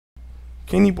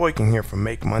Kenny Boykin here from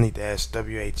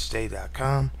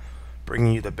MakeMoney-WHJ.com,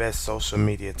 bringing you the best social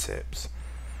media tips.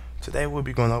 Today we'll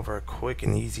be going over a quick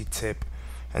and easy tip,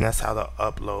 and that's how to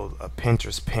upload a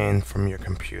Pinterest pin from your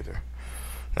computer.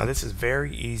 Now this is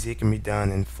very easy. It can be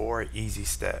done in 4 easy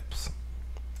steps.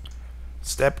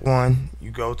 Step 1,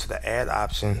 you go to the add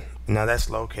option. Now that's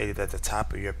located at the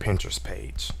top of your Pinterest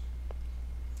page.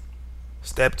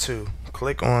 Step 2,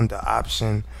 click on the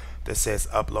option that says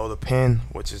upload a pin,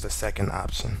 which is the second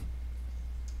option.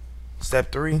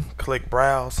 Step 3, click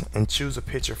browse and choose a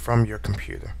picture from your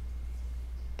computer.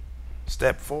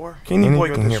 Step 4, Kenny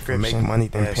Boykin here from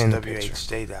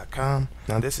MakeMoney-WHJ.com.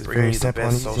 Now this is very simple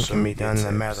and easy. Can be done in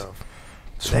a matter of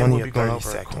 20 or 30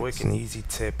 seconds. Quick and easy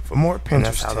tip for more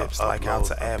Pinterest tips, like how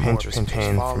to add Pinterest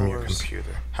pin from your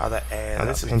computer, how to add now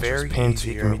this is very pin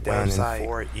to your website, in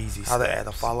 4 easy steps. How to add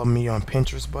a follow me on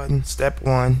Pinterest button. Step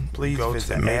 1, please go to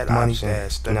the add option.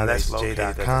 Now that's located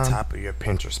at the top of your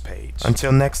Pinterest page.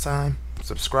 Until next time,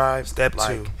 subscribe. Step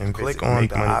 2, and click on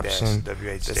the option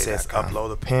that says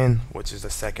upload a pin, which is the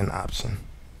second option.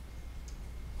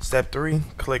 Step 3,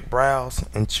 click browse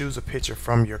and choose a picture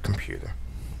from your computer.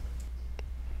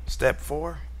 Step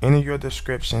 4, enter your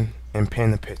description and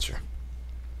pin the picture.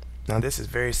 Now this is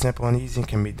very simple and easy and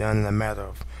can be done in a matter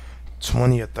of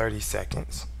 20 or 30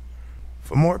 seconds.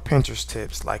 For more Pinterest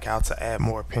tips, like how to add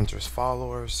more Pinterest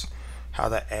followers, how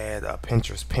to add a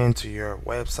Pinterest pin to your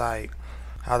website,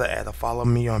 how to add a follow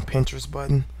me on Pinterest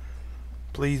button,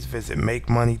 please visit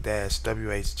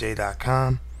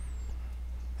MakeMoney-WHJ.com.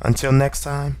 Until next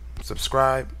time,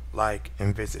 subscribe, like,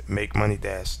 and visit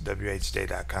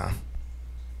MakeMoney-WHJ.com.